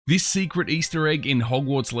This secret Easter egg in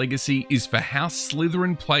Hogwarts Legacy is for House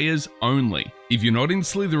Slytherin players only. If you're not in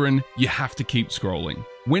Slytherin, you have to keep scrolling.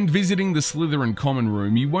 When visiting the Slytherin common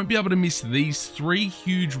room, you won't be able to miss these 3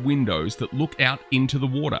 huge windows that look out into the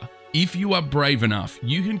water. If you are brave enough,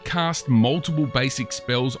 you can cast multiple basic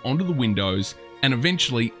spells onto the windows, and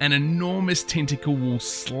eventually an enormous tentacle will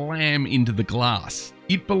slam into the glass.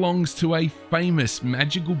 It belongs to a famous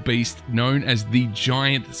magical beast known as the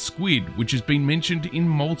Giant Squid, which has been mentioned in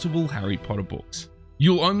multiple Harry Potter books.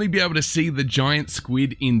 You'll only be able to see the Giant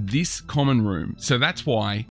Squid in this common room, so that's why